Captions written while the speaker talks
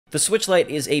The Switch Lite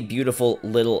is a beautiful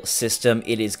little system.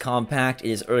 It is compact, it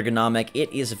is ergonomic, it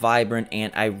is vibrant,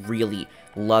 and I really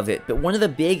love it. But one of the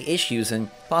big issues, and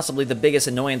possibly the biggest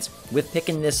annoyance with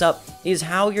picking this up, is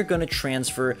how you're going to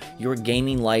transfer your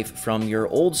gaming life from your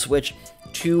old Switch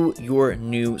to your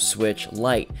new Switch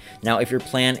Lite. Now, if your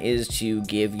plan is to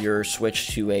give your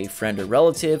Switch to a friend or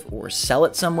relative or sell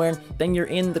it somewhere, then you're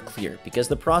in the clear, because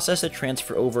the process to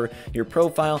transfer over your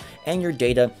profile and your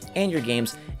data and your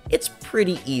games, it's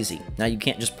pretty easy. Now, you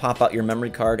can't just pop out your memory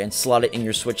card and slot it in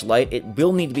your Switch Lite. It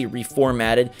will need to be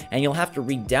reformatted, and you'll have to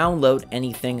re-download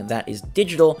anything that is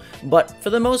digital, but for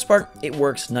the most part, it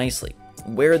works nicely.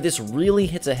 Where this really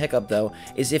hits a hiccup, though,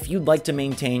 is if you'd like to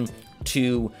maintain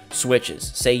two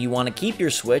Switches. Say you want to keep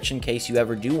your Switch in case you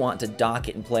ever do want to dock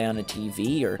it and play on a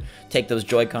TV or take those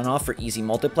Joy-Con off for easy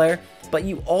multiplayer, but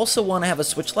you also want to have a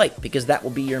Switch Lite because that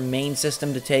will be your main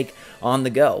system to take on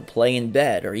the go, play in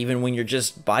bed, or even when you're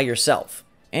just by yourself.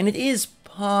 And it is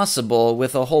possible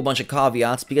with a whole bunch of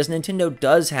caveats because Nintendo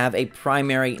does have a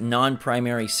primary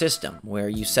non-primary system where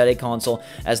you set a console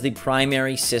as the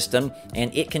primary system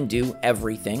and it can do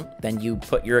everything. Then you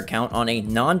put your account on a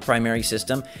non-primary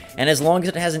system, and as long as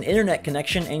it has an internet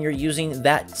connection and you're using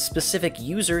that specific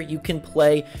user, you can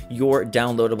play your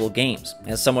downloadable games.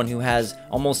 As someone who has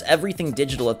almost everything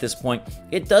digital at this point,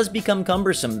 it does become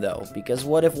cumbersome though, because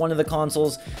what if one of the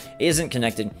consoles isn't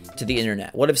connected to the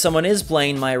internet? What if someone is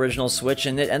playing my original Switch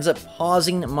and it ends up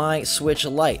pausing my Switch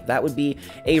Lite? That would be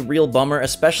a real bummer,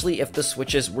 especially if the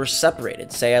Switches were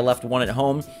separated. Say I left one at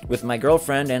home with my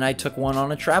girlfriend and I took one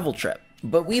on a travel trip.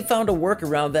 But we found a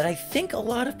workaround that I think a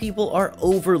lot of people are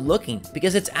overlooking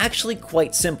because it's actually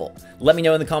quite simple. Let me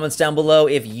know in the comments down below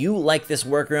if you like this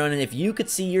workaround and if you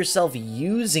could see yourself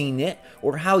using it,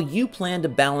 or how you plan to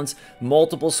balance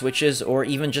multiple Switches or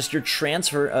even just your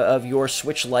transfer of your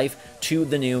Switch life to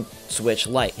the new Switch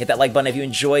Lite. Hit that like button if you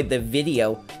enjoyed the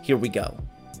video. Here we go.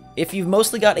 If you've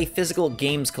mostly got a physical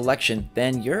games collection,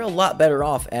 then you're a lot better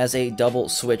off as a double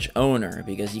Switch owner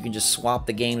because you can just swap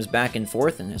the games back and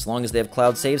forth, and as long as they have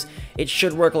cloud saves, it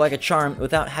should work like a charm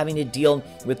without having to deal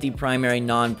with the primary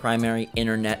non-primary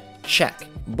internet check.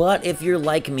 But if you're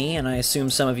like me, and I assume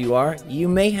some of you are, you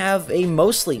may have a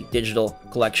mostly digital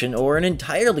collection or an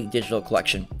entirely digital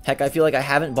collection. Heck, I feel like I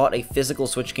haven't bought a physical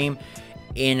Switch game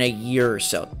in a year or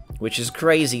so, which is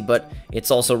crazy, but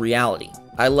it's also reality.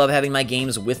 I love having my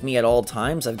games with me at all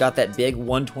times. I've got that big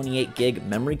 128 gig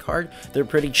memory card. They're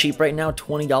pretty cheap right now,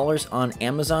 $20 on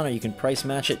Amazon, or you can price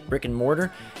match it brick and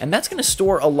mortar, and that's going to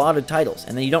store a lot of titles,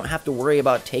 and then you don't have to worry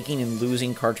about taking and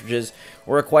losing cartridges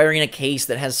or acquiring a case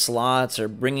that has slots or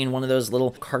bringing one of those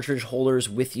little cartridge holders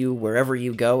with you wherever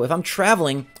you go. If I'm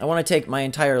traveling, I want to take my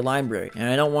entire library, and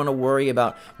I don't want to worry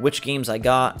about which games I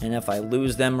got and if I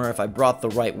lose them or if I brought the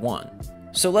right one.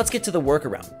 So let's get to the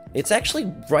workaround. It's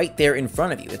actually right there in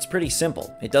front of you. It's pretty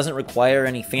simple. It doesn't require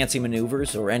any fancy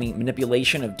maneuvers or any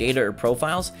manipulation of data or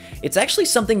profiles. It's actually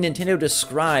something Nintendo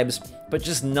describes, but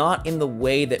just not in the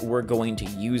way that we're going to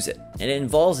use it. And it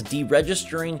involves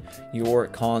deregistering your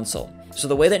console. So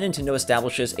the way that Nintendo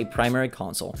establishes a primary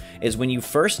console is when you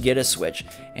first get a Switch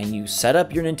and you set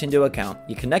up your Nintendo account,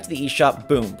 you connect to the eShop,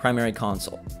 boom, primary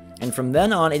console. And from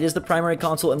then on, it is the primary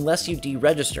console unless you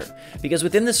deregister, because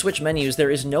within the Switch menus, there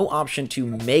is no option to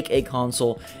make a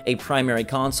console a primary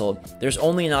console. There's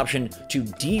only an option to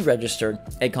deregister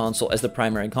a console as the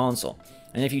primary console.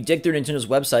 And if you dig through Nintendo's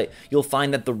website, you'll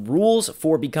find that the rules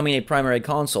for becoming a primary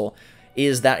console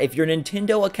is that if your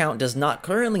Nintendo account does not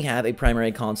currently have a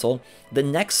primary console, the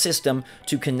next system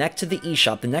to connect to the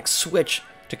eShop, the next Switch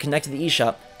to connect to the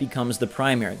eShop, becomes the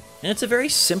primary. And it's a very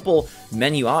simple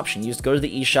menu option. You just go to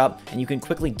the eShop and you can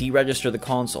quickly deregister the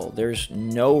console. There's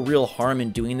no real harm in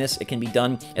doing this. It can be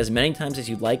done as many times as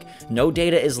you'd like. No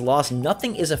data is lost,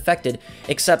 nothing is affected,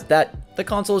 except that the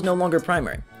console is no longer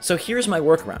primary. So here's my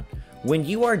workaround. When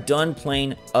you are done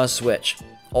playing a Switch,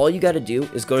 all you gotta do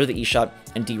is go to the eShop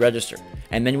and deregister.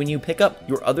 And then when you pick up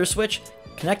your other Switch,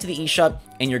 connect to the eShop,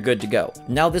 and you're good to go.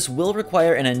 Now, this will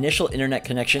require an initial internet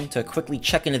connection to quickly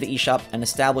check into the eShop and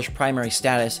establish primary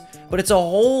status, but it's a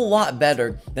whole lot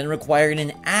better than requiring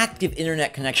an active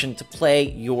internet connection to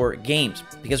play your games.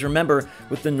 Because remember,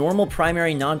 with the normal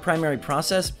primary, non-primary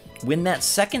process, when that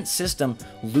second system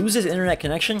loses internet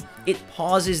connection, it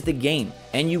pauses the game,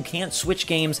 and you can't switch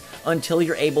games until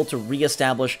you're able to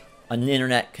reestablish an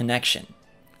internet connection.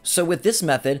 So with this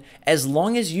method, as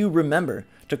long as you remember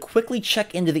to quickly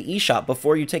check into the eShop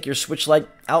before you take your Switch Lite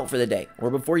out for the day, or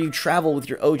before you travel with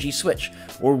your OG Switch,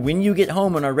 or when you get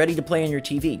home and are ready to play on your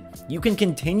TV, you can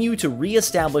continue to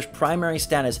reestablish primary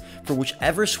status for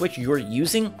whichever Switch you're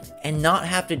using and not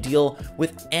have to deal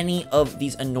with any of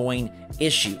these annoying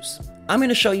issues. I'm going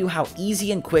to show you how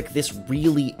easy and quick this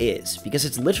really is, because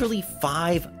it's literally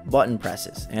 5 button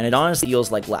presses, and it honestly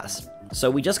feels like less.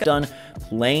 So we just got done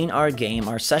playing our game.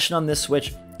 Our session on this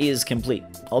Switch is complete.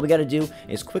 All we got to do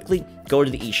is quickly go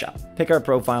to the eShop, pick our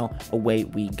profile, away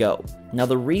we go. Now,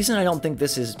 the reason I don't think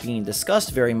this is being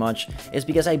discussed very much is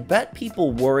because I bet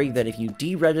people worry that if you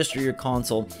deregister your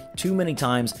console too many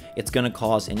times, it's going to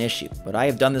cause an issue. But I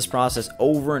have done this process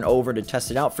over and over to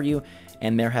test it out for you,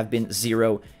 and there have been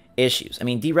 0 issues. I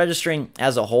mean, deregistering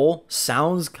as a whole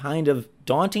sounds kind of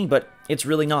daunting, but it's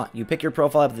really not. You pick your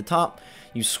profile up at the top,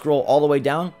 you scroll all the way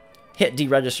down, hit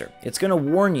deregister. It's going to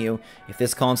warn you if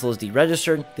this console is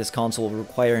deregistered. This console will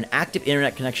require an active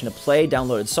internet connection to play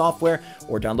downloaded software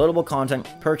or downloadable content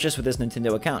purchased with this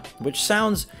Nintendo account, which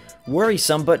sounds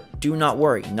worrisome, but do not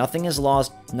worry. Nothing is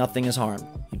lost, nothing is harmed.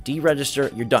 You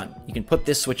deregister, you're done. You can put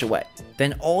this Switch away.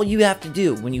 Then all you have to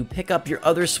do when you pick up your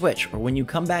other Switch or when you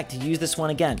come back to use this one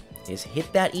again is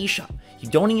hit that eShop. You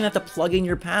don't even have to plug in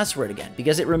your password again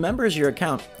because it remembers your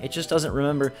account. It just doesn't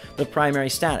remember the primary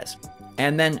status.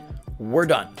 And then we're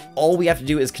done. All we have to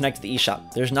do is connect to the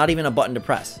eShop. There's not even a button to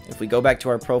press. If we go back to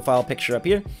our profile picture up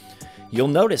here, you'll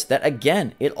notice that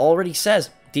again, it already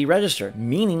says deregister,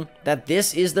 meaning that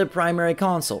this is the primary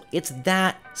console. It's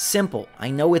that simple. I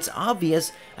know it's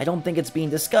obvious. I don't think it's being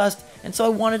discussed, and so I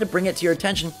wanted to bring it to your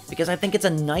attention because I think it's a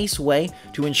nice way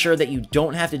to ensure that you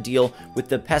don't have to deal with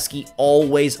the pesky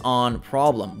always on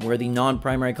problem where the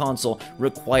non-primary console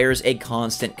requires a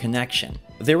constant connection.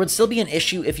 There would still be an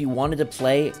issue if you wanted to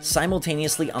play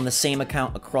simultaneously on the same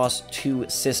account across 2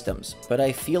 systems, but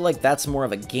I feel like that's more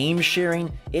of a game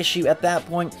sharing issue at that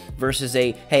point versus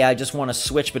a, hey, I just want to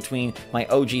switch between my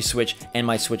OG Switch and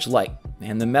my Switch Lite.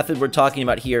 And the method we're talking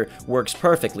about here works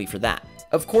perfectly for that.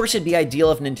 Of course, it'd be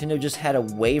ideal if Nintendo just had a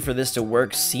way for this to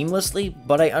work seamlessly,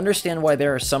 but I understand why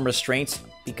there are some restraints,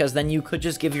 because then you could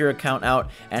just give your account out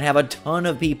and have a ton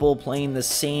of people playing the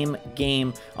same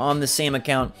game on the same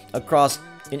account across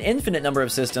an infinite number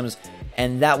of systems,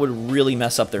 and that would really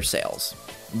mess up their sales.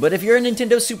 But if you're a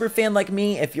Nintendo super fan like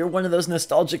me, if you're one of those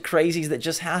nostalgic crazies that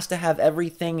just has to have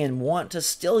everything and want to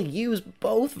still use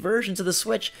both versions of the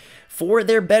Switch for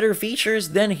their better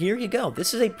features, then here you go.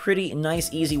 This is a pretty nice,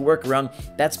 easy workaround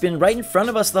that's been right in front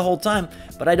of us the whole time,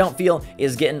 but I don't feel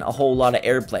is getting a whole lot of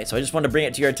airplay. So I just wanted to bring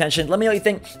it to your attention. Let me know what you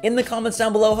think in the comments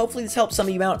down below. Hopefully this helps some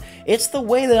of you out. It's the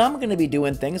way that I'm going to be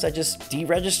doing things. I just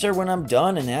deregister when I'm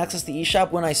done and access the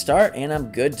eShop when I start, and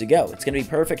I'm good to go. It's going to be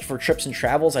perfect for trips and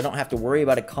travels. I don't have to worry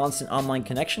about a constant online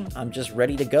connection. I'm just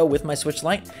ready to go with my Switch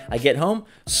Lite. I get home,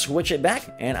 switch it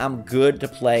back, and I'm good to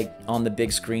play on the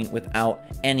big screen without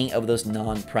any of those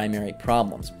non-primary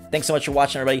problems. Thanks so much for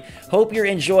watching, everybody. Hope you're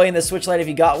enjoying the Switch Lite if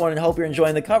you got one, and hope you're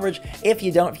enjoying the coverage. If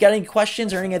you don't, if you got any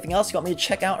questions or anything else you want me to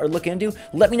check out or look into,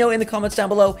 let me know in the comments down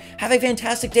below. Have a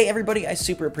fantastic day, everybody. I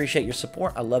super appreciate your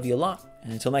support. I love you a lot.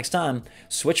 And until next time,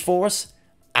 SwitchForce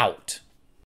out.